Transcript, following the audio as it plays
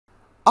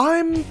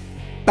I'm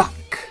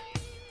back,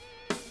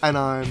 and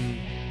I'm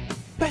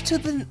better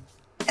than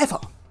ever.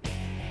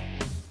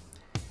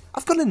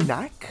 I've got a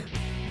knack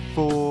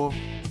for,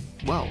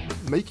 well,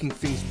 making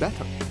things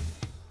better.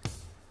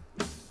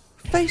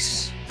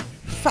 Face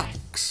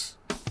facts,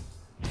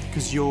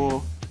 'cause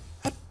your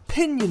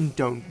opinion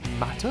don't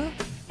matter.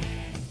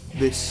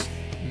 This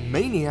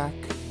maniac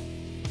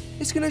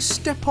is gonna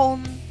step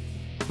on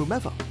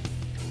whomever.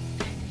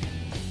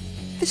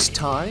 This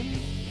time,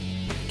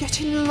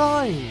 get in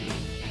line,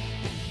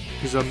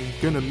 'cause I'm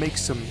gonna make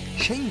some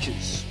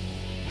changes.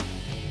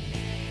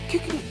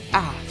 Kicking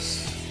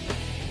ass,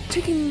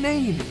 taking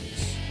names,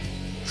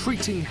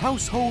 treating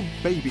household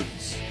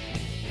babies.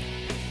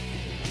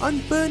 I'm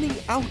burning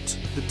out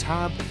the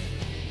tab,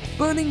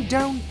 burning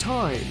down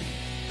time.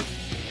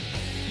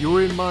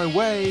 You're in my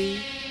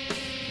way,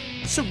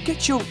 so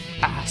get your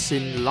ass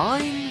in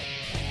line.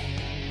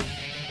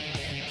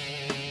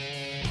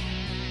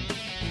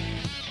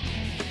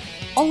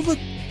 All the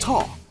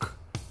talk,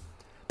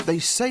 they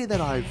say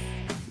that I've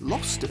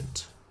lost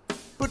it,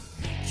 but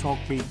talk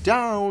me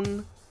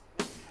down,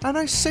 and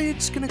I say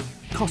it's gonna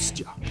cost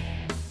ya.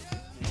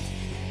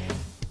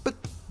 But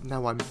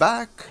now I'm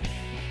back,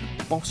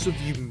 the boss of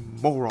you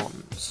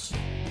morons.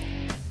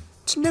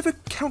 To never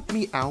count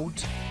me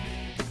out,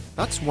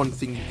 that's one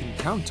thing you can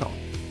count on.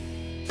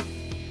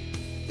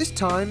 This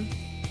time,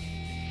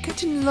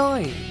 get in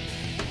line,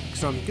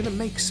 'cause I'm gonna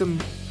make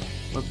some,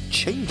 well,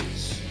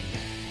 changes.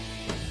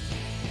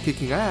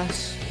 Kicking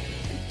ass,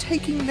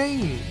 taking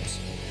names,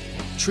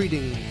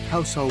 treating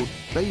household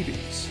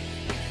babies.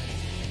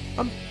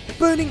 I'm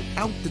burning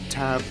out the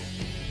tab,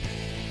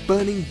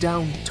 burning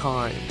down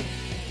time.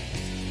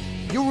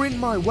 You're in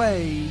my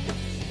way,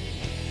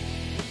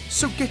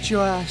 so get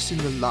your ass in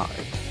the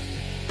line.